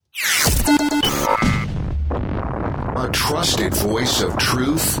trusted voice of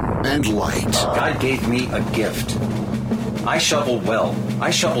truth and light. God gave me a gift. I shovel well. I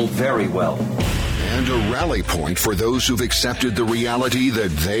shovel very well. And a rally point for those who've accepted the reality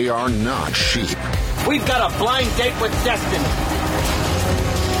that they are not sheep. We've got a blind date with destiny.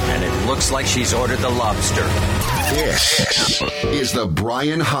 And it looks like she's ordered the lobster. This is the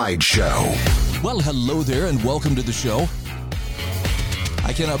Bryan Hyde Show. Well, hello there, and welcome to the show.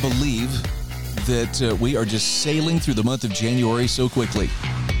 I cannot believe that we are just sailing through the month of January so quickly.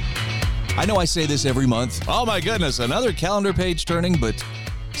 I know I say this every month. Oh my goodness, another calendar page turning, but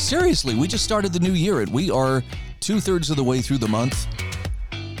seriously, we just started the new year, and we are 2/3 of the way through the month.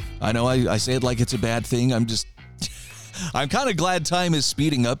 I know I say it like it's a bad thing. I'm kind of glad time is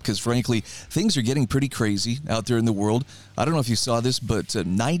speeding up because, frankly, things are getting pretty crazy out there in the world. I don't know if you saw this, but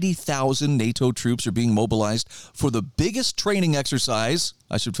 90,000 NATO troops are being mobilized for the biggest training exercise,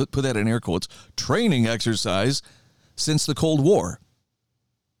 I should put that in air quotes, training exercise since the Cold War.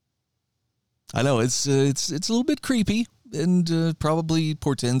 I know it's a little bit creepy and probably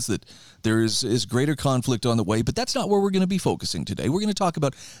portends that there is greater conflict on the way, but that's not where we're going to be focusing today. We're going to talk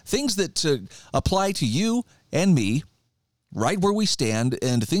about things that apply to you and me, right where we stand,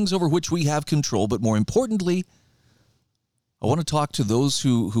 and things over which we have control. But more importantly, I want to talk to those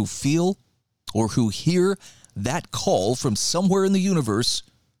who feel or who hear that call from somewhere in the universe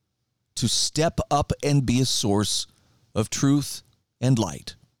to step up and be a source of truth and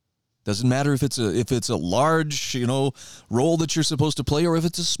light. Doesn't matter if it's a large, role that you're supposed to play or if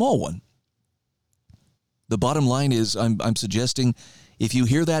it's a small one. The bottom line is I'm suggesting if you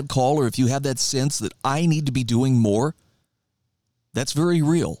hear that call or if you have that sense that I need to be doing more, that's very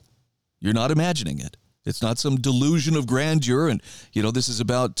real. You're not imagining it. It's not some delusion of grandeur and, this is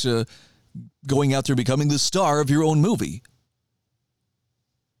about going out there becoming the star of your own movie.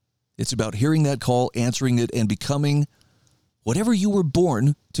 It's about hearing that call, answering it, and becoming whatever you were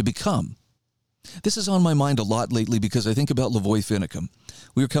born to become. This is on my mind a lot lately because I think about Lavoy Finicum.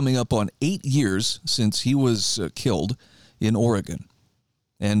 We are coming up on 8 years since he was killed in Oregon.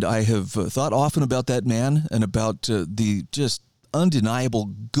 And I have thought often about that man and about the just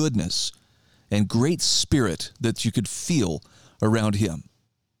undeniable goodness and great spirit that you could feel around him.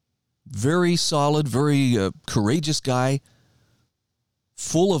 Very solid, very courageous guy,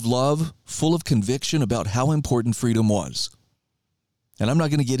 full of love, full of conviction about how important freedom was. And I'm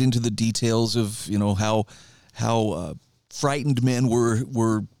not going to get into the details of, how frightened men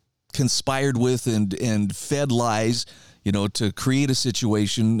were conspired with and fed lies, to create a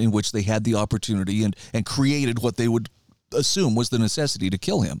situation in which they had the opportunity and created what they would assume was the necessity to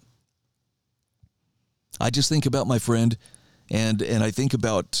kill him. I just think about my friend and I think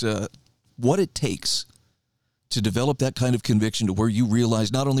about what it takes to develop that kind of conviction to where you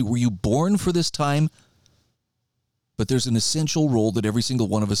realize not only were you born for this time, but there's an essential role that every single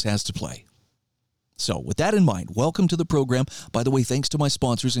one of us has to play. So with that in mind, welcome to the program. By the way, thanks to my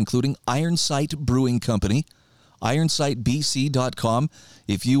sponsors, including Iron Sight Brewing Company, ironsightbc.com.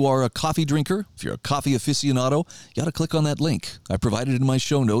 If you are a coffee drinker, if you're a coffee aficionado, you got to click on that link. I provided it in my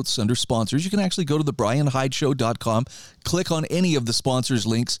show notes under sponsors. You can actually go to the BryanHydeShow.com, click on any of the sponsors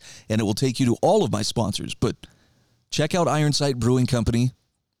links, and it will take you to all of my sponsors. But check out Iron Sight Brewing Company,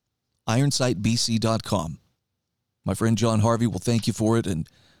 ironsightbc.com. My friend John Harvey will thank you for it, and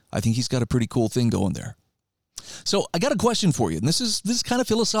I think he's got a pretty cool thing going there. So I got a question for you, and this is kind of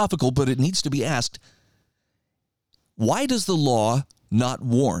philosophical, but it needs to be asked. Why does the law not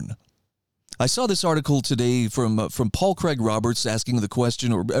warn? I saw this article today from Paul Craig Roberts asking the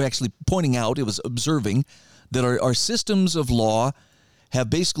question, or actually pointing out, it was observing, that our systems of law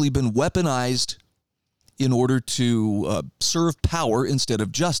have basically been weaponized in order to serve power instead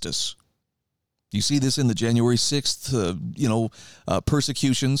of justice. You see this in the January 6th,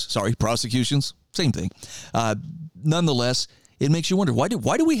 prosecutions, same thing. Nonetheless, it makes you wonder,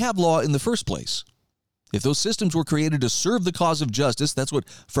 why do we have law in the first place? If those systems were created to serve the cause of justice, that's what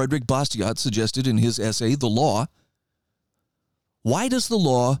Frederick Bastiat suggested in his essay, The Law. Why does the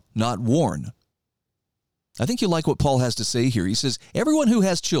law not warn? I think you'll like what Paul has to say here. He says, everyone who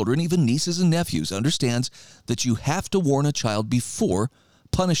has children, even nieces and nephews, understands that you have to warn a child before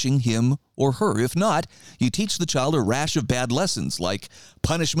punishing him or her. If not, you teach the child a rash of bad lessons, like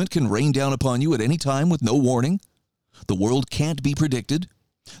punishment can rain down upon you at any time with no warning. The world can't be predicted.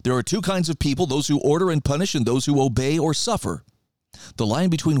 There are two kinds of people, those who order and punish and those who obey or suffer. The line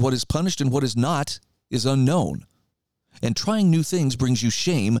between what is punished and what is not is unknown. And trying new things brings you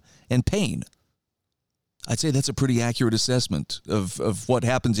shame and pain. I'd say that's a pretty accurate assessment of what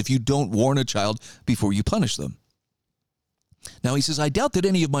happens if you don't warn a child before you punish them. Now, he says, I doubt that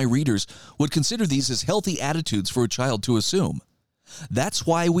any of my readers would consider these as healthy attitudes for a child to assume. That's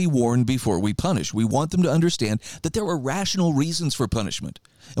why we warn before we punish. We want them to understand that there are rational reasons for punishment,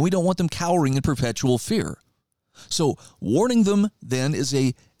 and we don't want them cowering in perpetual fear. So warning them, then, is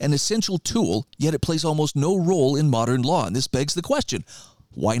an essential tool, yet it plays almost no role in modern law. And this begs the question,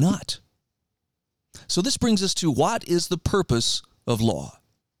 why not? So this brings us to, what is the purpose of law?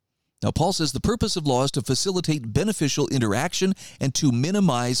 Now, Paul says the purpose of law is to facilitate beneficial interaction and to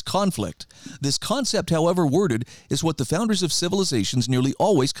minimize conflict. This concept, however worded, is what the founders of civilizations nearly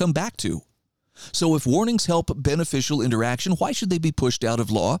always come back to. So if warnings help beneficial interaction, why should they be pushed out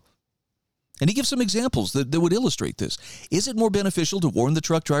of law? And he gives some examples that would illustrate this. Is it more beneficial to warn the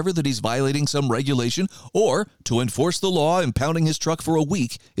truck driver that he's violating some regulation, or to enforce the law, impounding his truck for a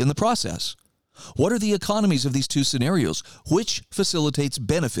week in the process? What are the economies of these two scenarios? Which facilitates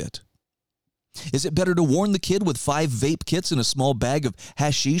benefit? Is it better to warn the kid with 5 vape kits and a small bag of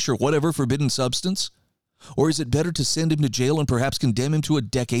hashish or whatever forbidden substance? Or is it better to send him to jail and perhaps condemn him to a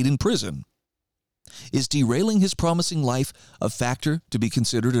decade in prison? Is derailing his promising life a factor to be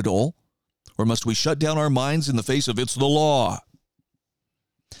considered at all? Or must we shut down our minds in the face of it's the law?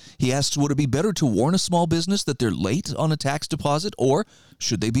 He asks, would it be better to warn a small business that they're late on a tax deposit, or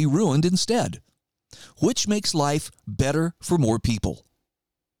should they be ruined instead? Which makes life better for more people?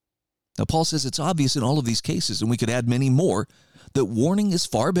 Now, Paul says it's obvious in all of these cases, and we could add many more, that warning is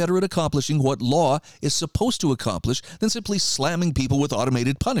far better at accomplishing what law is supposed to accomplish than simply slamming people with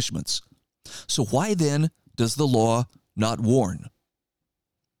automated punishments. So why then does the law not warn?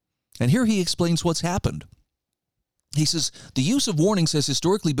 And here he explains what's happened. He says, the use of warnings has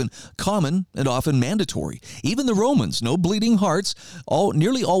historically been common and often mandatory. Even the Romans, no bleeding hearts,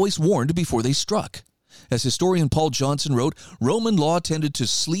 nearly always warned before they struck. As historian Paul Johnson wrote, Roman law tended to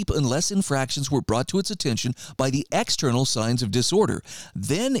sleep unless infractions were brought to its attention by the external signs of disorder.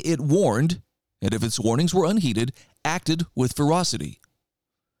 Then it warned, and if its warnings were unheeded, acted with ferocity.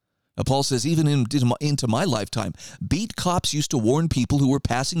 Now, Paul says, even into my lifetime, beat cops used to warn people who were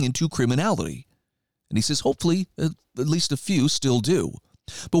passing into criminality. And he says, hopefully, at least a few still do.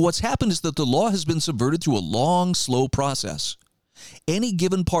 But what's happened is that the law has been subverted through a long, slow process. Any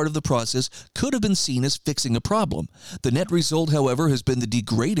given part of the process could have been seen as fixing a problem. The net result, however, has been the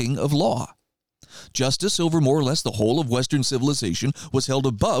degrading of law. Justice over more or less the whole of Western civilization was held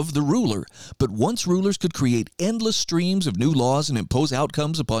above the ruler. But once rulers could create endless streams of new laws and impose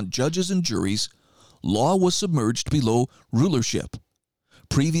outcomes upon judges and juries, law was submerged below rulership.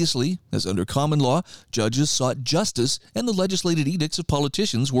 Previously, as under common law, judges sought justice, and the legislated edicts of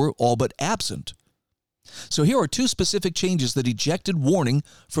politicians were all but absent. So here are 2 specific changes that ejected warning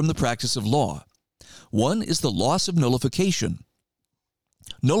from the practice of law. One is the loss of nullification.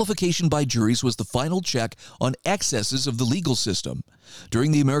 Nullification by juries was the final check on excesses of the legal system.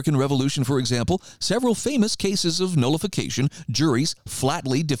 During the American Revolution, for example, several famous cases of nullification, juries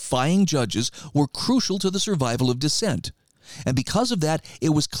flatly defying judges, were crucial to the survival of dissent. And because of that, it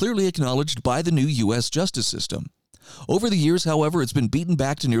was clearly acknowledged by the new U.S. justice system. Over the years, however, it's been beaten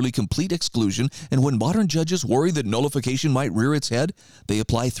back to nearly complete exclusion, and when modern judges worry that nullification might rear its head, they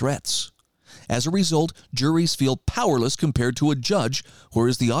apply threats. As a result, juries feel powerless compared to a judge,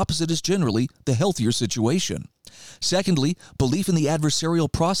 whereas the opposite is generally the healthier situation. Secondly, belief in the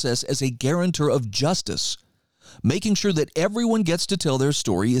adversarial process as a guarantor of justice. Making sure that everyone gets to tell their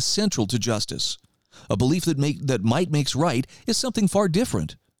story is central to justice. A belief that might makes right is something far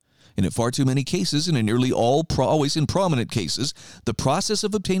different. And in far too many cases, and in nearly always in prominent cases, the process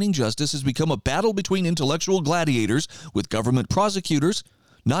of obtaining justice has become a battle between intellectual gladiators, with government prosecutors,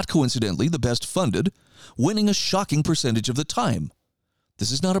 not coincidentally the best funded, winning a shocking percentage of the time.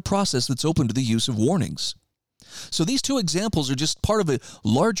 This is not a process that's open to the use of warnings. So these 2 examples are just part of a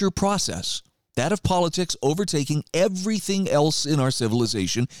larger process, that of politics overtaking everything else in our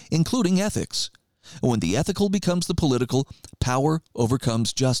civilization, including ethics. And when the ethical becomes the political, power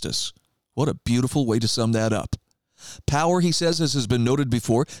overcomes justice. What a beautiful way to sum that up. Power, he says, as has been noted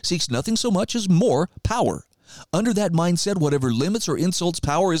before, seeks nothing so much as more power. Under that mindset, whatever limits or insults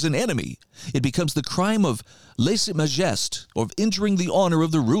power is an enemy. It becomes the crime of lèse-majesté, of injuring the honor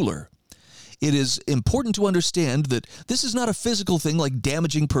of the ruler. It is important to understand that this is not a physical thing like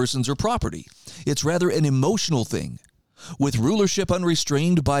damaging persons or property. It's rather an emotional thing. With rulership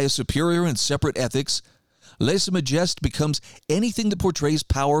unrestrained by a superior and separate ethics, lèse-majesté becomes anything that portrays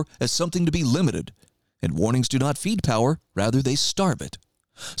power as something to be limited. And warnings do not feed power, rather they starve it.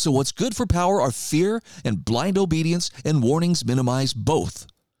 So what's good for power are fear and blind obedience, and warnings minimize both.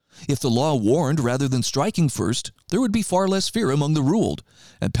 If the law warned rather than striking first, there would be far less fear among the ruled,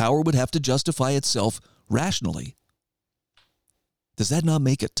 and power would have to justify itself rationally. Does that not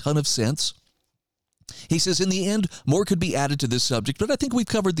make a ton of sense? He says, in the end, more could be added to this subject, but I think we've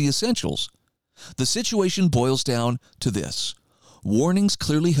covered the essentials. The situation boils down to this. Warnings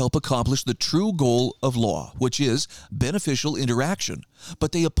clearly help accomplish the true goal of law, which is beneficial interaction,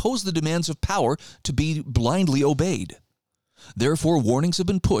 but they oppose the demands of power to be blindly obeyed. Therefore, warnings have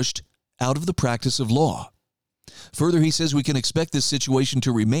been pushed out of the practice of law. Further, he says we can expect this situation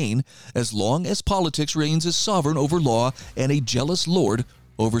to remain as long as politics reigns as sovereign over law and a jealous lord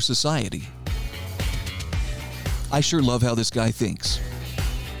over society. I sure love how this guy thinks.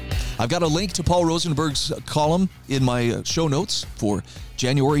 I've got a link to Paul Rosenberg's column in my show notes for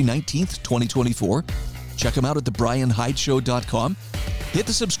January 19th, 2024. Check him out at thebryanhydeshow.com. Hit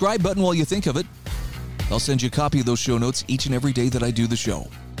the subscribe button while you think of it. I'll send you a copy of those show notes each and every day that I do the show.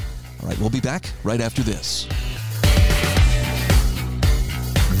 All right, we'll be back right after this.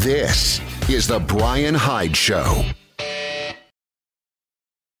 This is The Bryan Hyde Show.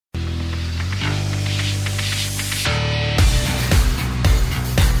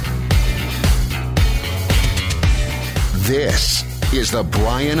 This is The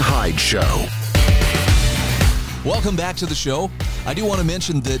Bryan Hyde Show. Welcome back to the show. I do want to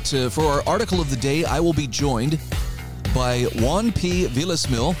mention that for our article of the day, I will be joined by Juan P.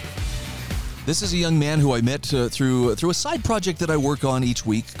 Villasmil. This is a young man who I met through a side project that I work on each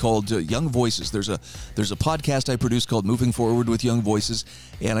week called Young Voices. There's a podcast I produce called Moving Forward with Young Voices,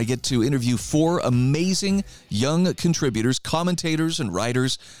 and I get to interview 4 amazing young contributors, commentators, and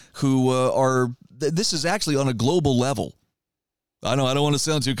writers who are. This is actually on a global level. I know I don't want to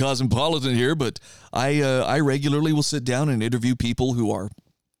sound too cosmopolitan here, but I regularly will sit down and interview people who are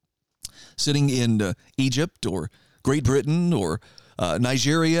sitting in Egypt or Great Britain or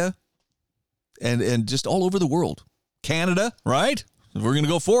Nigeria and just all over the world. Canada, right? If we're going to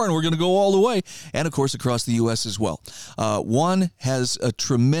go foreign, we're going to go all the way. And, of course, across the U.S. as well. Juan has a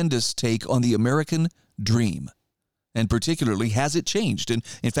tremendous take on the American dream. And particularly, has it changed? And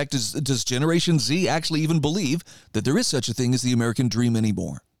in fact, does Generation Z actually even believe that there is such a thing as the American dream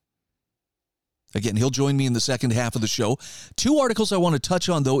anymore? Again, he'll join me in the second half of the show. 2 articles I want to touch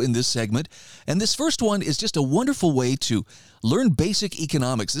on, though, in this segment. And this first one is just a wonderful way to learn basic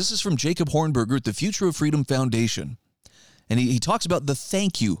economics. This is from Jacob Hornberger at the Future of Freedom Foundation. And he talks about the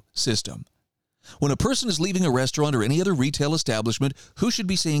thank you system. When a person is leaving a restaurant or any other retail establishment, who should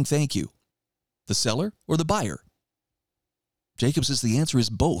be saying thank you? The seller or the buyer? Jacob says the answer is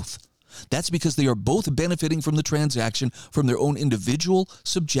both. That's because they are both benefiting from the transaction from their own individual,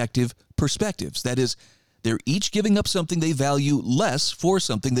 subjective perspectives. That is, they're each giving up something they value less for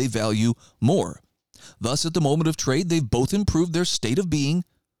something they value more. Thus, at the moment of trade, they've both improved their state of being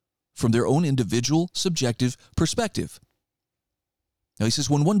from their own individual, subjective perspective. Now, he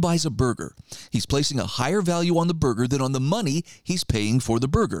says when one buys a burger, he's placing a higher value on the burger than on the money he's paying for the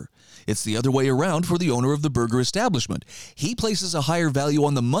burger. It's the other way around for the owner of the burger establishment. He places a higher value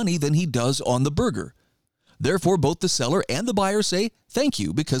on the money than he does on the burger. Therefore, both the seller and the buyer say thank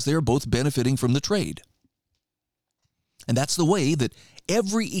you because they are both benefiting from the trade. And that's the way that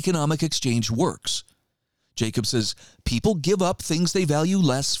every economic exchange works. Jacob says people give up things they value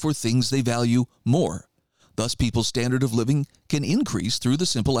less for things they value more. Thus, people's standard of living can increase through the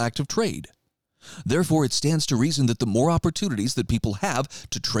simple act of trade. Therefore, it stands to reason that the more opportunities that people have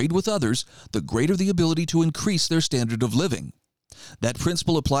to trade with others, the greater the ability to increase their standard of living. That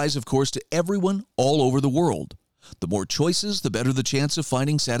principle applies, of course, to everyone all over the world. The more choices, the better the chance of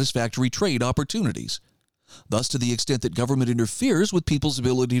finding satisfactory trade opportunities. Thus, to the extent that government interferes with people's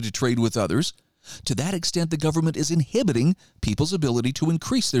ability to trade with others, to that extent the government is inhibiting people's ability to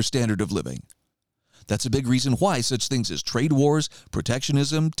increase their standard of living. That's a big reason why such things as trade wars,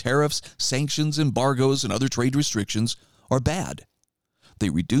 protectionism, tariffs, sanctions, embargoes, and other trade restrictions are bad. They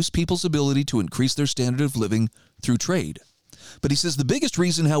reduce people's ability to increase their standard of living through trade. But he says the biggest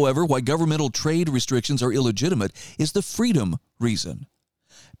reason, however, why governmental trade restrictions are illegitimate is the freedom reason.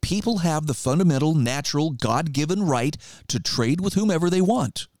 People have the fundamental, natural, God-given right to trade with whomever they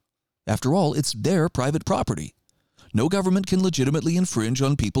want. After all, it's their private property. No government can legitimately infringe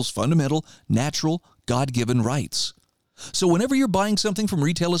on people's fundamental, natural, God-given rights. So whenever you're buying something from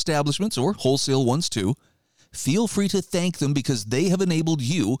retail establishments, or wholesale ones too, feel free to thank them because they have enabled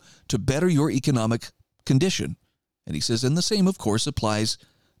you to better your economic condition. And he says, and the same, of course, applies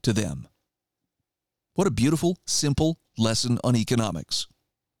to them. What a beautiful, simple lesson on economics.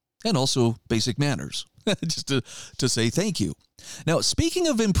 And also basic manners, just to say thank you. Now, speaking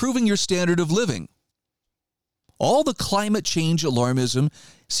of improving your standard of living, All the climate change alarmism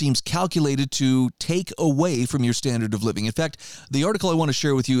seems calculated to take away from your standard of living. In fact, the article I want to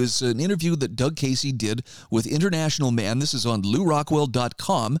share with you is an interview that Doug Casey did with International Man. This is on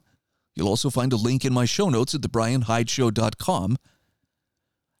LouRockwell.com. You'll also find a link in my show notes at thebryanhydeshow.com.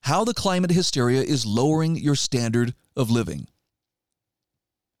 How the climate hysteria is lowering your standard of living.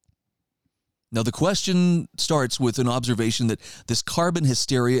 Now, the question starts with an observation that this carbon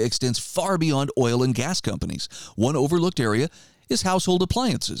hysteria extends far beyond oil and gas companies. One overlooked area is household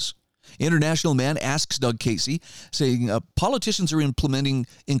appliances. International Man asks Doug Casey, saying politicians are implementing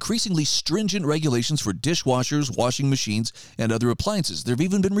increasingly stringent regulations for dishwashers, washing machines, and other appliances. There have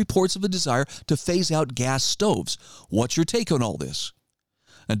even been reports of a desire to phase out gas stoves. What's your take on all this?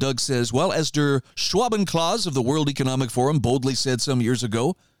 And Doug says, well, as der Schwabenklaus of the World Economic Forum boldly said some years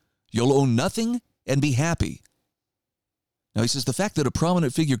ago, you'll own nothing and be happy. Now, he says the fact that a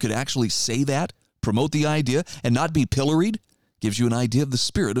prominent figure could actually say that, promote the idea, and not be pilloried, gives you an idea of the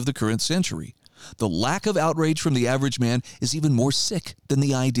spirit of the current century. The lack of outrage from the average man is even more sick than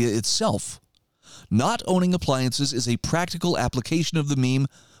the idea itself. Not owning appliances is a practical application of the meme,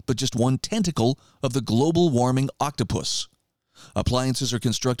 but just one tentacle of the global warming octopus. Appliances are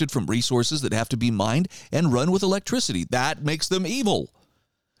constructed from resources that have to be mined and run with electricity. That makes them evil.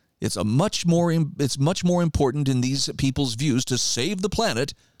 It's much more important in these people's views to save the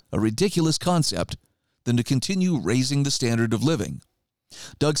planet, a ridiculous concept, than to continue raising the standard of living.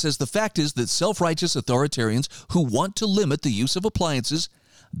 Doug says the fact is that self-righteous authoritarians who want to limit the use of appliances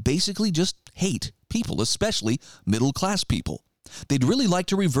basically just hate people, especially middle-class people. They'd really like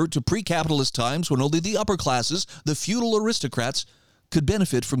to revert to pre-capitalist times when only the upper classes, the feudal aristocrats, could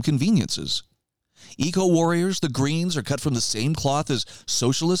benefit from conveniences. Eco-warriors, the Greens, are cut from the same cloth as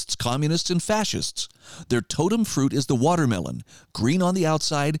socialists, communists, and fascists. Their totem fruit is the watermelon, green on the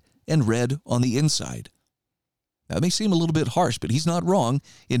outside and red on the inside. That may seem a little bit harsh, but he's not wrong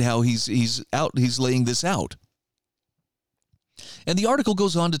in how he's laying this out. And the article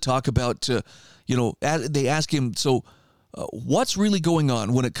goes on to talk about, they ask him, what's really going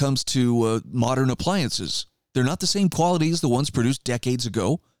on when it comes to modern appliances? They're not the same quality as the ones produced decades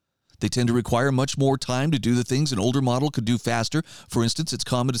ago. They tend to require much more time to do the things an older model could do faster. For instance, it's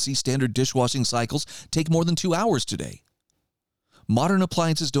common to see standard dishwashing cycles take more than 2 hours today. Modern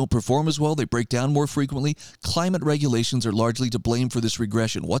appliances don't perform as well. They break down more frequently. Climate regulations are largely to blame for this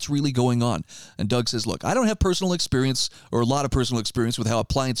regression. What's really going on? And Doug says, look, I don't have personal experience or a lot of personal experience with how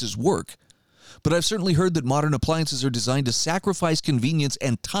appliances work, but I've certainly heard that modern appliances are designed to sacrifice convenience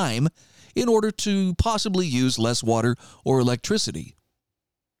and time in order to possibly use less water or electricity.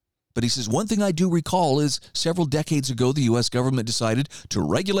 But he says, one thing I do recall is several decades ago, the U.S. government decided to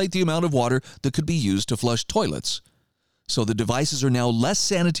regulate the amount of water that could be used to flush toilets. So the devices are now less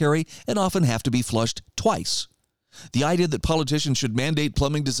sanitary and often have to be flushed twice. The idea that politicians should mandate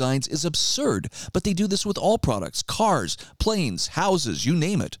plumbing designs is absurd, but they do this with all products, cars, planes, houses, you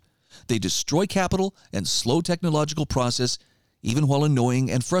name it. They destroy capital and slow technological process, even while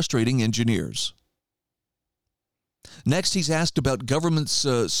annoying and frustrating engineers. Next, he's asked about government's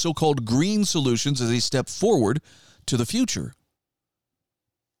so-called green solutions as they step forward to the future,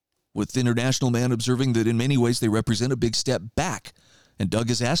 with International Man observing that in many ways they represent a big step back. And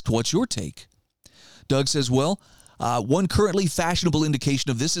Doug is asked, what's your take? Doug says, well, one currently fashionable indication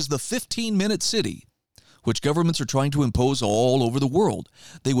of this is the 15-minute city, which governments are trying to impose all over the world.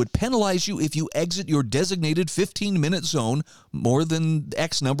 They would penalize you if you exit your designated 15-minute zone more than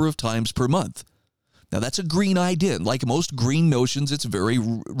X number of times per month. Now, that's a green idea. Like most green notions, it's very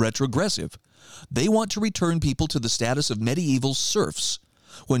retrogressive. They want to return people to the status of medieval serfs,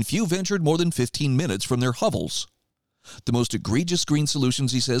 when few ventured more than 15 minutes from their hovels. The most egregious green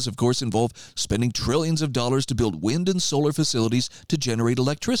solutions, he says, of course, involve spending trillions of dollars to build wind and solar facilities to generate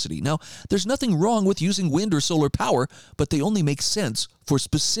electricity. Now, there's nothing wrong with using wind or solar power, but they only make sense for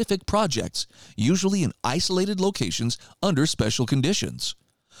specific projects, usually in isolated locations under special conditions.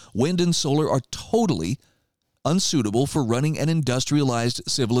 Wind and solar are totally unsuitable for running an industrialized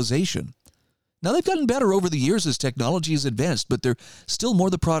civilization. Now, they've gotten better over the years as technology has advanced, but they're still more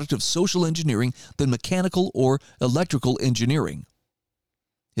the product of social engineering than mechanical or electrical engineering.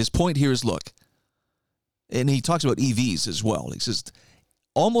 His point here is, look, and he talks about EVs as well. He says,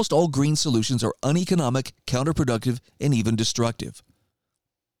 almost all green solutions are uneconomic, counterproductive, and even destructive.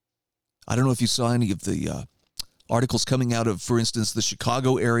 I don't know if you saw any of the articles coming out of, for instance, the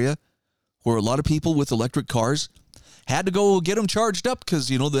Chicago area, where a lot of people with electric cars had to go get them charged up because,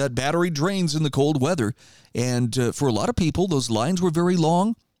 that battery drains in the cold weather. And for a lot of people, those lines were very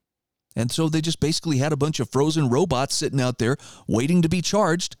long. And so they just basically had a bunch of frozen robots sitting out there waiting to be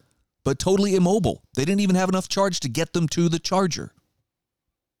charged but totally immobile. They didn't even have enough charge to get them to the charger.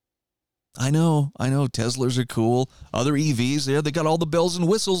 I know, Teslas are cool. Other EVs, they got all the bells and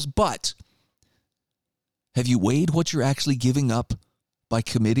whistles, but have you weighed what you're actually giving up by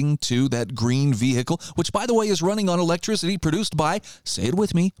committing to that green vehicle, which, by the way, is running on electricity produced by, say it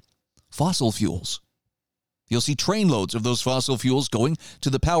with me, fossil fuels? You'll see trainloads of those fossil fuels going to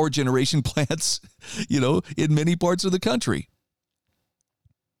the power generation plants, in many parts of the country.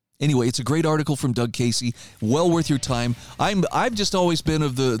 Anyway, it's a great article from Doug Casey. Well worth your time. I've just always been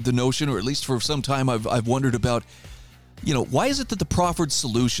of the notion, or at least for some time, I've wondered about, why is it that the proffered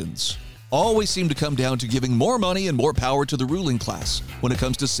solutions always seem to come down to giving more money and more power to the ruling class when it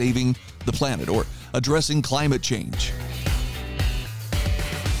comes to saving the planet or addressing climate change?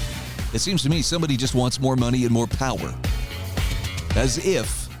 It seems to me somebody just wants more money and more power, as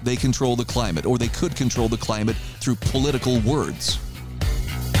if they control the climate, or they could control the climate through political words.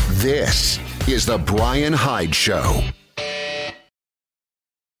 This is the Bryan Hyde Show.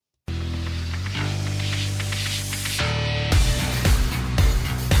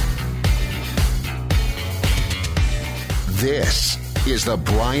 This is the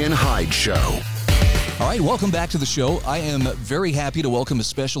Bryan Hyde Show. All right, welcome back to the show. I am very happy to welcome a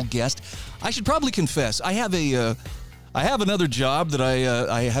special guest. I should probably confess, I have another job that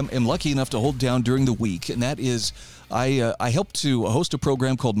I am lucky enough to hold down during the week, and that is I help to host a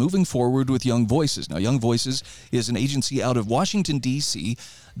program called Moving Forward with Young Voices. Now, Young Voices is an agency out of Washington, D.C.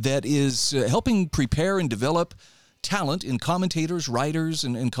 that is helping prepare and develop talent in commentators, writers,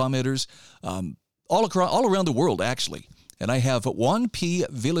 and commenters all around the world, actually. And I have Juan P.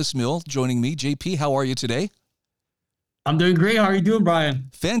 Villasmil joining me. JP, how are you today? I'm doing great. How are you doing,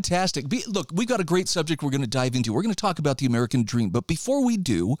 Bryan? Fantastic. Look, we've got a great subject we're going to dive into. We're going to talk about the American dream. But before we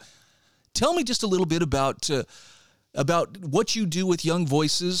do, tell me just a little bit about what you do with Young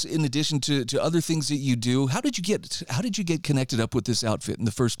Voices in addition to other things that you do. How did you get connected up with this outfit in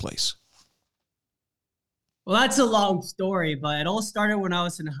the first place? Well, that's a long story, but it all started when I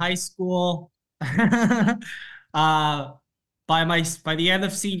was in high school. By the end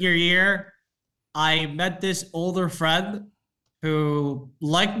of senior year, I met this older friend who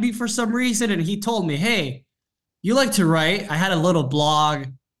liked me for some reason, and he told me, "Hey, you like to write?" I had a little blog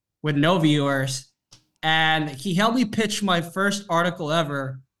with no viewers, and he helped me pitch my first article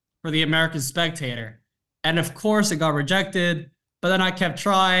ever for the American Spectator. And of course, it got rejected, but then I kept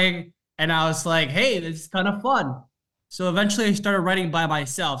trying, and I was like, "Hey, this is kind of fun." So eventually I started writing by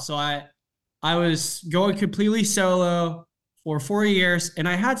myself. So I was going completely solo for 4 years, and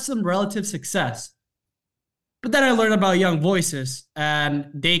I had some relative success. But then I learned about Young Voices, and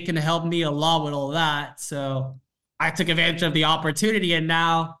they can help me a lot with all that. So I took advantage of the opportunity, and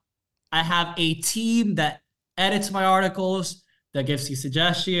now I have a team that edits my articles, that gives me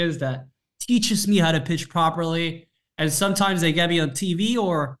suggestions, that teaches me how to pitch properly. And sometimes they get me on TV,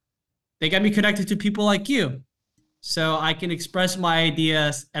 or they get me connected to people like you. So I can express my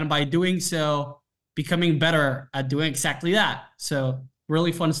ideas, and by doing so, becoming better at doing exactly that. So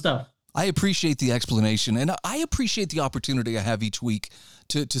really fun stuff. I appreciate the explanation, and I appreciate the opportunity I have each week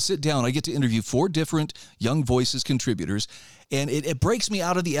to sit down. I get to interview 4 different Young Voices contributors, and it breaks me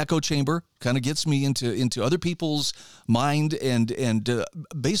out of the echo chamber, kind of gets me into other people's mind, and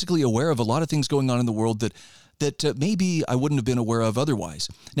basically aware of a lot of things going on in the world that maybe I wouldn't have been aware of otherwise.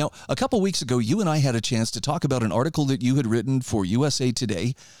 Now, a couple weeks ago, you and I had a chance to talk about an article that you had written for USA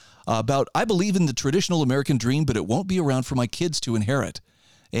Today about, I believe in the traditional American dream, but it won't be around for my kids to inherit.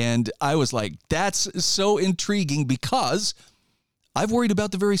 And I was like, that's so intriguing, because I've worried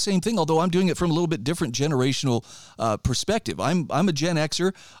about the very same thing, although I'm doing it from a little bit different generational perspective. I'm a Gen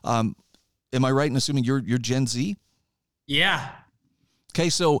Xer. Am I right in assuming you're Gen Z? Yeah. Okay,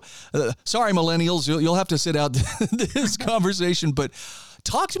 so sorry, millennials, you'll have to sit out this conversation, but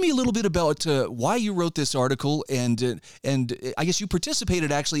talk to me a little bit about why you wrote this article, and I guess you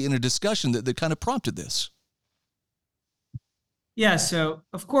participated actually in a discussion that kind of prompted this. Yeah, so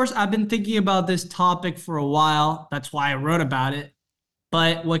of course I've been thinking about this topic for a while. That's why I wrote about it.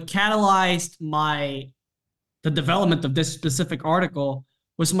 But what catalyzed the development of this specific article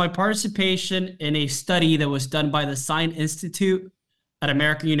was my participation in a study that was done by the Science Institute at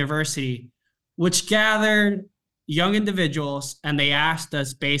American University, which gathered young individuals, and they asked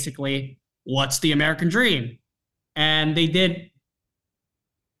us basically, what's the American dream? And they did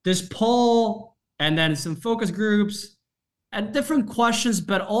this poll and then some focus groups and different questions,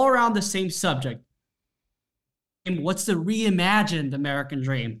 but all around the same subject. What's the reimagined American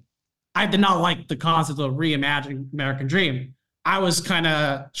dream? I did not like the concept of reimagined American dream. I was kind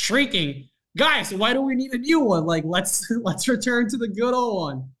of shrieking, guys, why do we need a new one? Like, let's return to the good old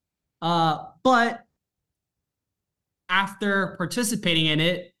one. But after participating in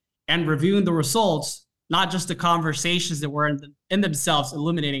it and reviewing the results, not just the conversations that were in themselves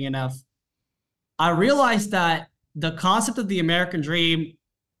illuminating enough, I realized that the concept of the American dream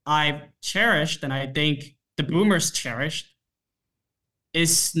I've cherished, and I think the boomers cherished,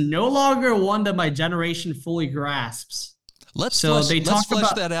 is no longer one that my generation fully grasps. Let's flesh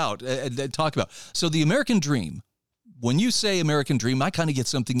that out and talk about. So the American dream, when you say American dream, I kind of get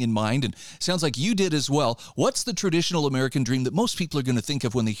something in mind, and it sounds like you did as well. What's the traditional American dream that most people are going to think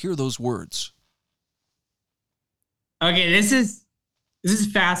of when they hear those words? Okay, this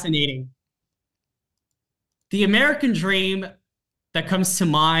is fascinating. The American dream that comes to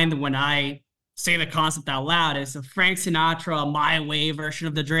mind when I say the concept out loud is a Frank Sinatra, My Way version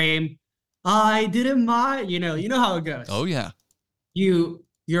of the dream. I did it my, you know how it goes. Oh yeah.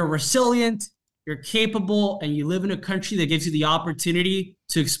 You're resilient, you're capable, and you live in a country that gives you the opportunity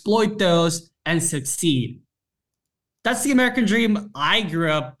to exploit those and succeed. That's the American dream I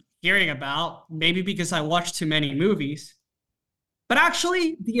grew up hearing about, maybe because I watched too many movies. But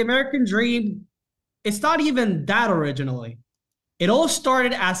actually, the American dream, it's not even that originally. It all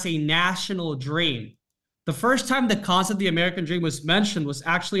started as a national dream. The first time the concept of the American dream was mentioned was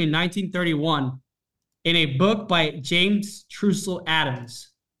actually in 1931 in a book by James Trussell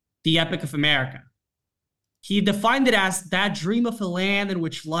Adams, The Epic of America. He defined it as that dream of a land in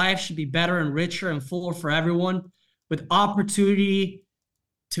which life should be better and richer and fuller for everyone, with opportunity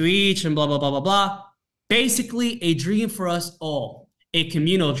to each and blah, blah, blah, blah, blah. Basically, a dream for us all, a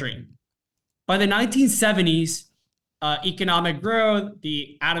communal dream. By the 1970s, economic growth,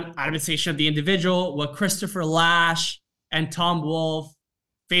 the atomization of the individual, what Christopher Lasch and Tom Wolfe,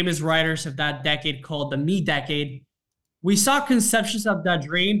 famous writers of that decade, called the Me Decade, we saw conceptions of that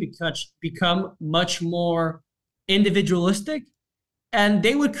dream become much more individualistic, and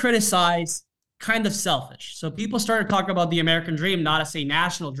they would criticize kind of selfish. So people started talking about the American dream not as a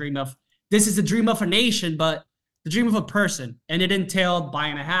national dream of, this is the dream of a nation, but the dream of a person. And it entailed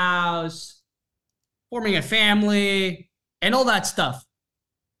buying a house, forming a family, and all that stuff.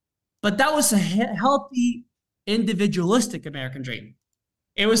 But that was a healthy, individualistic American dream.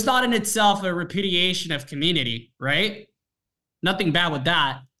 It was not in itself a repudiation of community, right? Nothing bad with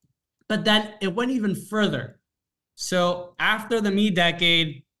that. But then it went even further. So after the Me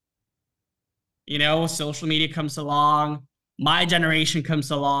Decade, social media comes along, my generation comes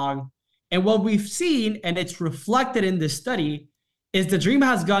along, and what we've seen, and it's reflected in this study, is the dream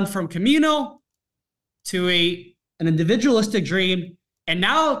has gone from communal to an individualistic dream, and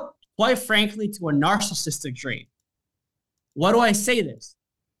now, quite frankly, to a narcissistic dream. Why do I say this?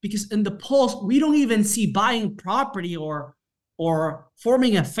 Because in the polls, we don't even see buying property or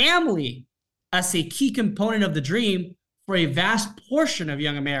forming a family as a key component of the dream for a vast portion of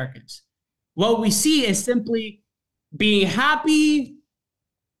young Americans. What we see is simply being happy,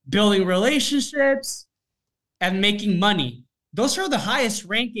 building relationships, and making money. Those are the highest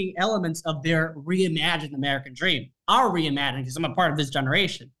ranking elements of their reimagined American dream. Our reimagined, because I'm a part of this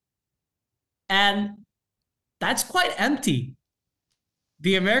generation. And that's quite empty.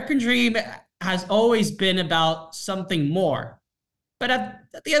 The American dream has always been about something more. But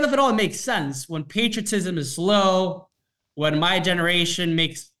at the end of it all, it makes sense. When patriotism is low, when my generation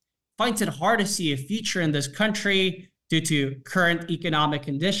finds it hard to see a future in this country due to current economic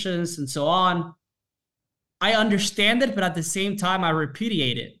conditions and so on, I understand it, but at the same time, I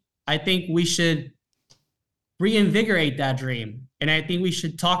repudiate it. I think we should reinvigorate that dream, and I think we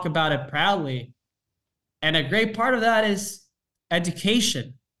should talk about it proudly. And a great part of that is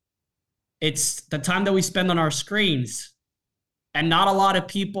education. It's the time that we spend on our screens. And not a lot of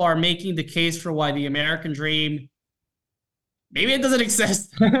people are making the case for why the American dream, maybe it doesn't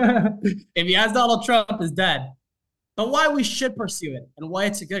exist. If you ask Donald Trump, is dead. But why we should pursue it, and why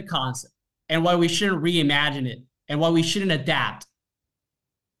it's a good concept, and why we shouldn't reimagine it, and why we shouldn't adapt.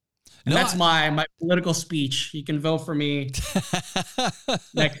 And that's my political speech. You can vote for me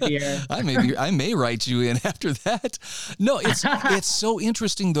next year. I may write you in after that. No, it's so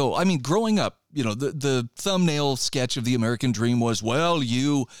interesting though. I mean, growing up, the thumbnail sketch of the American dream was, well,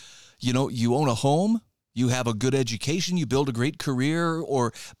 you own a home, you have a good education, you build a great career,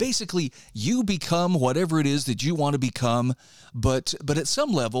 or basically you become whatever it is that you want to become. But at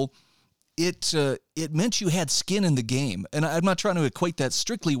some level, it meant you had skin in the game. And I'm not trying to equate that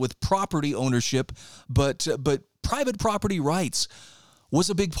strictly with property ownership, but private property rights was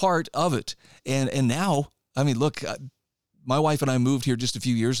a big part of it. And now, I mean, look, my wife and I moved here just a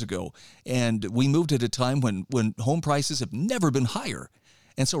few years ago, and we moved at a time when home prices have never been higher.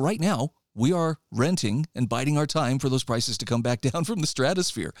 And so right now, we are renting and biding our time for those prices to come back down from the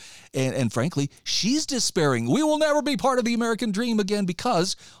stratosphere. And frankly, she's despairing. We will never be part of the American dream again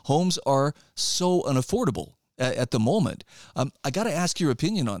because homes are so unaffordable at the moment. I got to ask your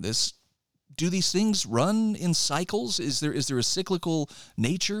opinion on this. Do these things run in cycles? Is there a cyclical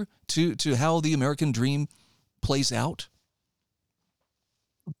nature to how the American dream plays out?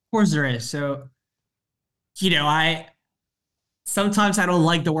 Of course there is. So, sometimes I don't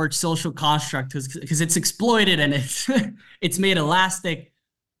like the word social construct because it's exploited and it's made elastic.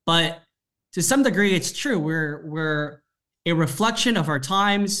 But to some degree, it's true. We're a reflection of our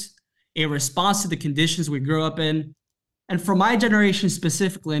times, a response to the conditions we grew up in. And for my generation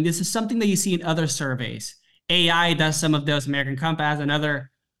specifically, and this is something that you see in other surveys, AI does some of those, American Compass and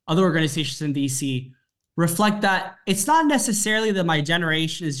other organizations in DC, reflect that it's not necessarily that my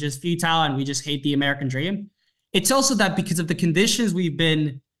generation is just futile and we just hate the American dream. It's also that because of the conditions we've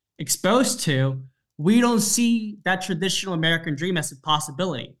been exposed to, we don't see that traditional American dream as a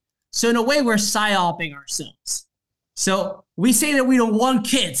possibility. So in a way, we're psyoping ourselves. So we say that we don't want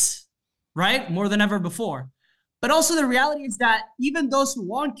kids, right? More than ever before. But also the reality is that even those who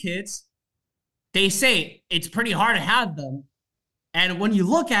want kids, they say it's pretty hard to have them. And when you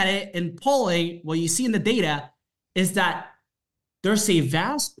look at it in polling, what you see in the data is that there's a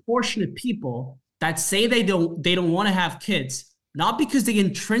vast portion of people that say they don't want to have kids, not because they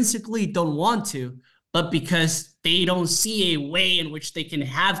intrinsically don't want to, but because they don't see a way in which they can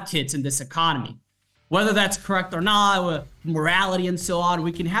have kids in this economy. Whether that's correct or not, with morality and so on,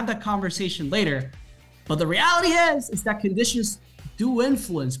 we can have that conversation later. But the reality is that conditions do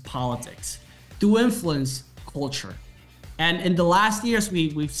influence politics, do influence culture. And in the last years,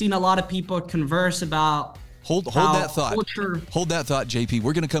 we've seen a lot of people converse about Hold that thought. Culture. Hold that thought, JP.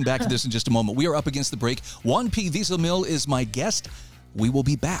 We're going to come back to this in just a moment. We are up against the break. Juan P. Visamil is my guest. We will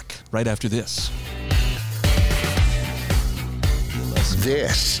be back right after this.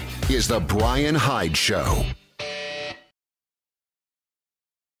 This is the Bryan Hyde Show.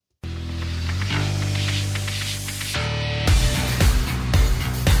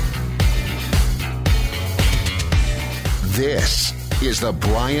 This is the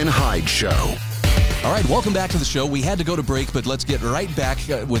Bryan Hyde Show. All right, welcome back to the show. We had to go to break, but let's get right back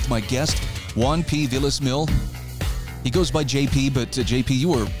with my guest, Juan P. Visamil. He goes by JP, but JP,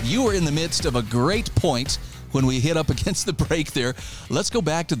 you were in the midst of a great point when we hit up against the break there. Let's go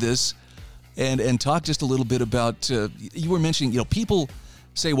back to this and talk just a little bit about, you were mentioning, people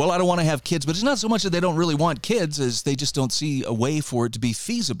say, well, I don't want to have kids, but it's not so much that they don't really want kids as they just don't see a way for it to be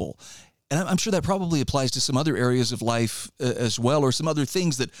feasible. And I'm sure that probably applies to some other areas of life as well, or some other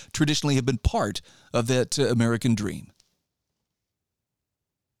things that traditionally have been part of that American dream.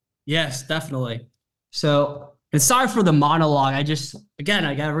 Yes, definitely. So, and sorry for the monologue. I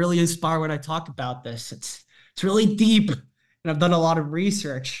got really inspired when I talk about this. It's really deep, and I've done a lot of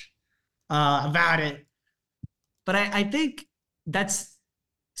research about it. But I think that's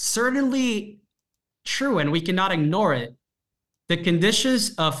certainly true, and we cannot ignore it. The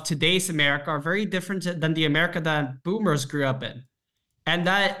conditions of today's America are very different than the America that boomers grew up in. And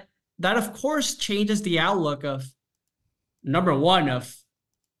that of course changes the outlook of, number one, of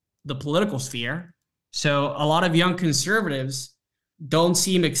the political sphere. So a lot of young conservatives don't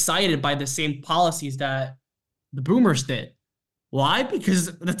seem excited by the same policies that the boomers did. Why?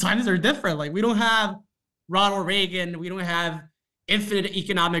 Because the times are different. Like, we don't have Ronald Reagan. We don't have infinite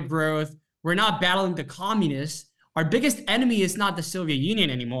economic growth. We're not battling the communists. Our biggest enemy is not the Soviet Union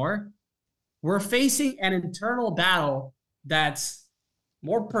anymore. We're facing an internal battle that's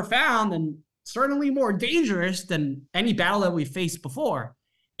more profound and certainly more dangerous than any battle that we faced before.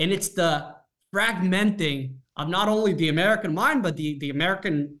 And it's the fragmenting of not only the American mind, but the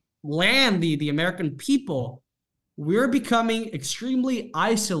American land, the American people. We're becoming extremely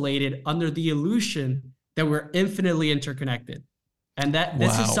isolated under the illusion that we're infinitely interconnected. And that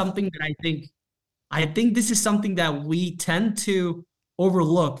this is something that I think this is something that we tend to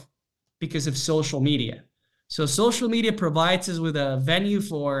overlook because of social media. So social media provides us with a venue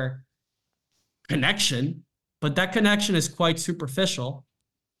for connection, but that connection is quite superficial.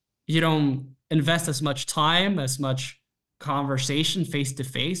 You don't invest as much time, as much conversation face to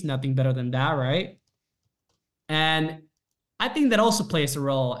face, nothing better than that, right? And I think that also plays a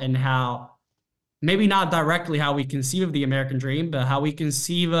role in how, maybe not directly how we conceive of the American dream, but how we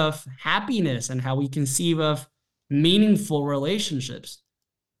conceive of happiness and how we conceive of meaningful relationships.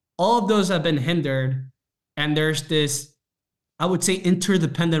 All of those have been hindered. And there's this, I would say,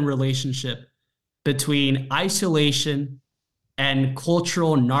 interdependent relationship between isolation and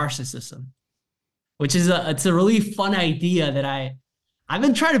cultural narcissism, which is it's a really fun idea that I I've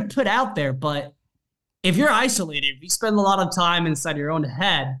been trying to put out there, but if you're isolated, if you spend a lot of time inside your own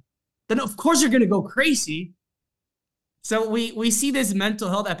head, then of course you're going to go crazy. So we see this mental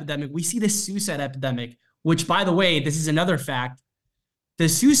health epidemic. We see this suicide epidemic, which, by the way, this is another fact. The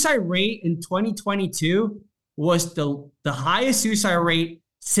suicide rate in 2022 was the highest suicide rate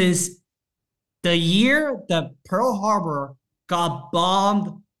since the year that Pearl Harbor got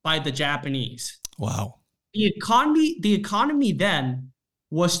bombed by the Japanese. Wow. The economy then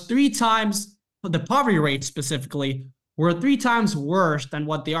was 3 times, the poverty rate specifically, were 3 times worse than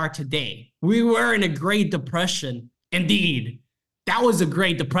what they are today. We were in a Great Depression. Indeed, that was a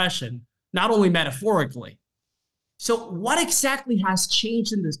Great Depression, not only metaphorically. So what exactly has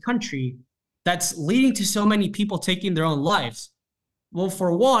changed in this country that's leading to so many people taking their own lives? Well,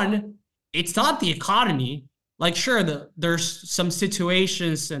 for one, it's not the economy. Like, sure, there's some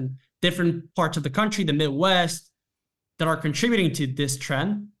situations in different parts of the country, the Midwest, that are contributing to this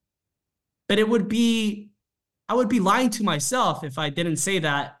trend. But I would be lying to myself if I didn't say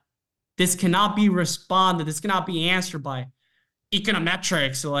that this cannot be responded, this cannot be answered by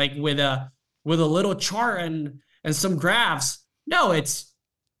econometrics, like with a little chart and some graphs. No, it's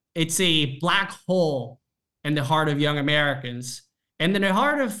a black hole in the heart of young Americans and in the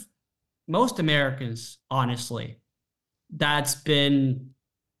heart of most Americans, honestly. It's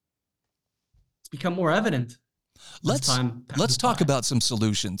become more evident. Let's talk about some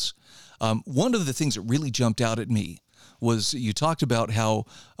solutions. One of the things that really jumped out at me was you talked about how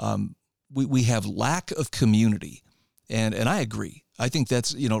we have lack of community. And I agree. I think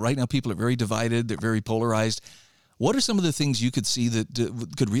that's, right now people are very divided. They're very polarized. What are some of the things you could see that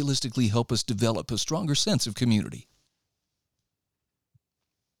could realistically help us develop a stronger sense of community?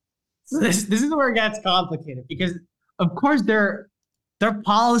 So this is where it gets complicated because, of course, there are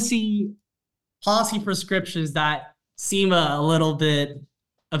policy prescriptions that seem a little bit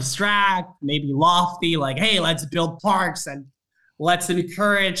abstract, maybe lofty, like, hey, let's build parks and let's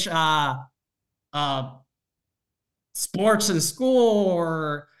encourage sports in school.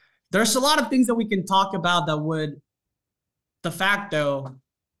 Or there's a lot of things that we can talk about that would de facto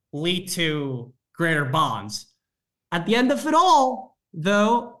lead to greater bonds. At the end of it all,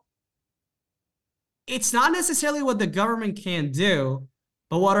 though, it's not necessarily what the government can do,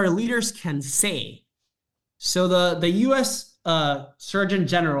 but what our leaders can say. So the U.S. Surgeon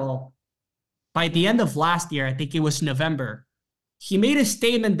General, by the end of last year, I think it was November, he made a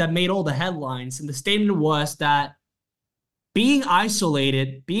statement that made all the headlines. And the statement was that being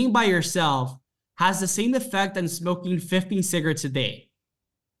isolated, being by yourself, has the same effect on smoking 15 cigarettes a day,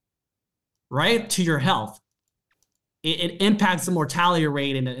 right? To your health. It impacts the mortality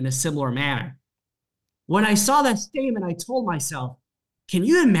rate in a similar manner. When I saw that statement, I told myself, can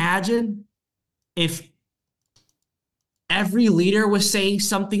you imagine if every leader was saying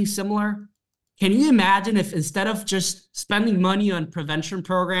something similar? Can you imagine if instead of just spending money on prevention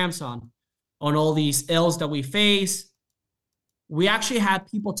programs, on all these ills that we face, we actually had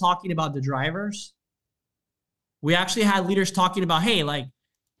people talking about the drivers? We actually had leaders talking about, hey, like,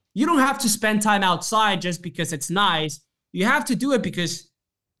 you don't have to spend time outside just because it's nice. You have to do it because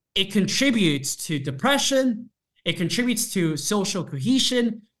it contributes to depression. It contributes to social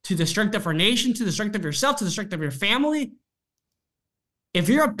cohesion, to the strength of our nation, to the strength of yourself, to the strength of your family. If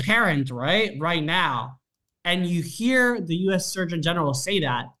you're a parent, right now, and you hear the U.S. Surgeon General say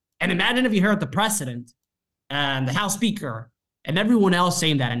that, and imagine if you heard the president and the House Speaker and everyone else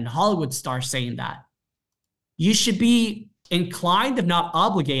saying that and Hollywood stars saying that, you should be inclined, if not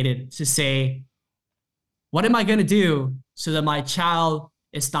obligated, to say, what am I going to do so that my child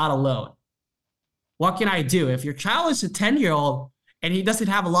is not alone? What can I do? If your child is a 10-year-old and he doesn't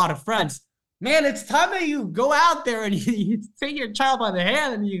have a lot of friends, man, it's time that you go out there and you take your child by the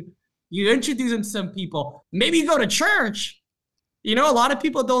hand and you introduce him to some people. Maybe you go to church. A lot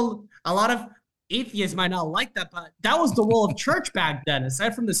of atheists might not like that, but that was the role of church back then.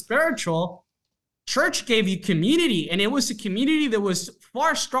 Aside from the spiritual, church gave you community, and it was a community that was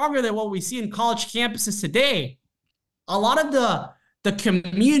far stronger than what we see in college campuses today. A lot of the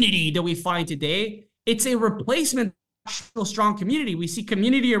community that we find today, it's a replacement for strong community. We see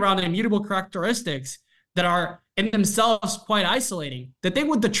community around immutable characteristics that are in themselves quite isolating. The thing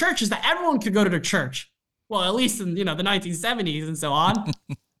with the church is that everyone could go to the church. Well, at least in the 1970s and so on.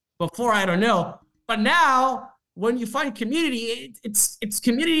 Before, I don't know. But now, when you find community, it's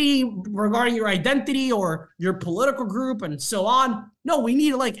community regarding your identity or your political group and so on. No, we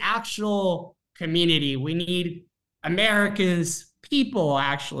need actual community. We need Americans, people,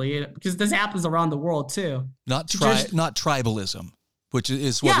 actually, because this happens around the world too. Not tribalism, which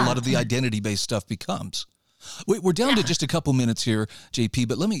is what a lot of the identity-based stuff becomes. We're down to just a couple minutes here, JP,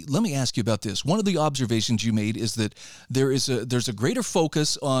 but let me ask you about this. One of the observations you made is that there's a greater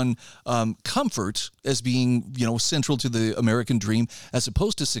focus on comfort as being, central to the American dream as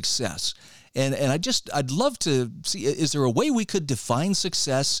opposed to success. And I'd love to see, is there a way we could define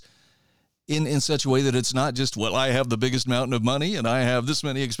success in such a way that it's not just, well, I have the biggest mountain of money and I have this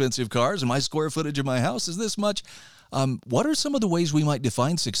many expensive cars and my square footage of my house is this much? What are some of the ways we might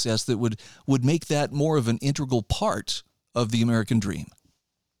define success that would make that more of an integral part of the American dream?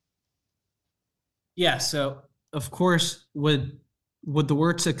 Yeah, so of course, with the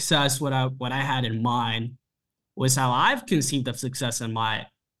word success, what I had in mind was how I've conceived of success in my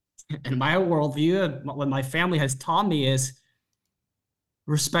worldview, and what my family has taught me is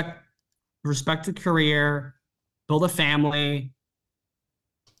respect a career, build a family.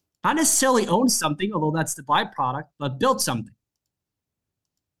 Not necessarily own something, although that's the byproduct, but build something.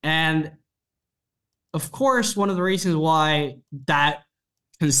 And of course, one of the reasons why that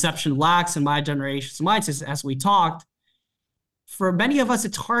conception lacks in my generation's minds is, as we talked, for many of us,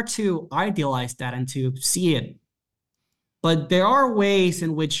 it's hard to idealize that and to see it. But there are ways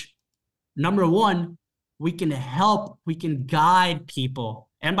in which, number one, we can help, we can guide people.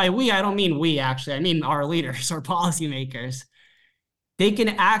 And by we, I don't mean we, actually. I mean our leaders, our policymakers. They can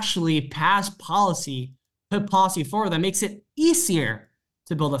actually pass policy, put policy forward that makes it easier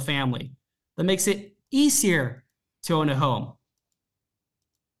to build a family, that makes it easier to own a home.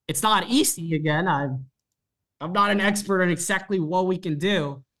 It's not easy, again. I'm not an expert on exactly what we can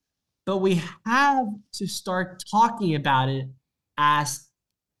do, but we have to start talking about it as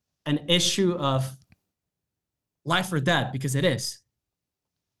an issue of life or death, because it is.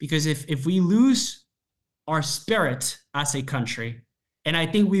 Because if we lose our spirit as a country, and I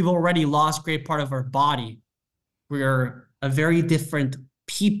think we've already lost a great part of our body. We're a very different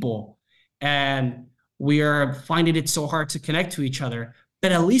people, and we are finding it so hard to connect to each other.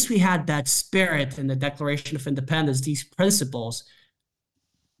 But at least we had that spirit in the Declaration of Independence, these principles.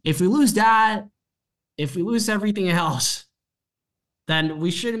 If we lose that, if we lose everything else, then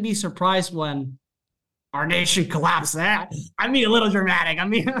we shouldn't be surprised when our nation collapses. I mean, a little dramatic. I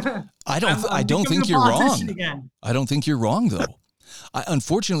mean, I don't think you're wrong. Again. I don't think you're wrong, though.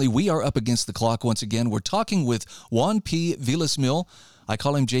 Unfortunately, we are up against the clock once again. We're talking with Juan P. Villasmil. I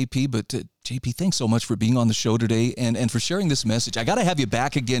call him JP, but JP, thanks so much for being on the show today and for sharing this message. I got to have you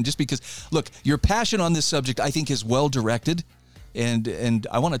back again just because, look, your passion on this subject, I think, is well-directed, and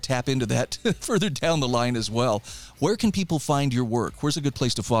I want to tap into that further down the line as well. Where can people find your work? Where's a good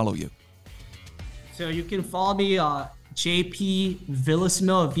place to follow you? So you can follow me, JP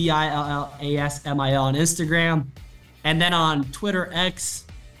Villasmil, Villasmil on Instagram. And then on Twitter X,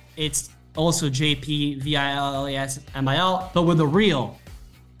 it's also JP Villasmil, but with a real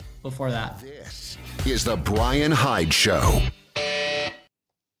before that. This is the Bryan Hyde Show.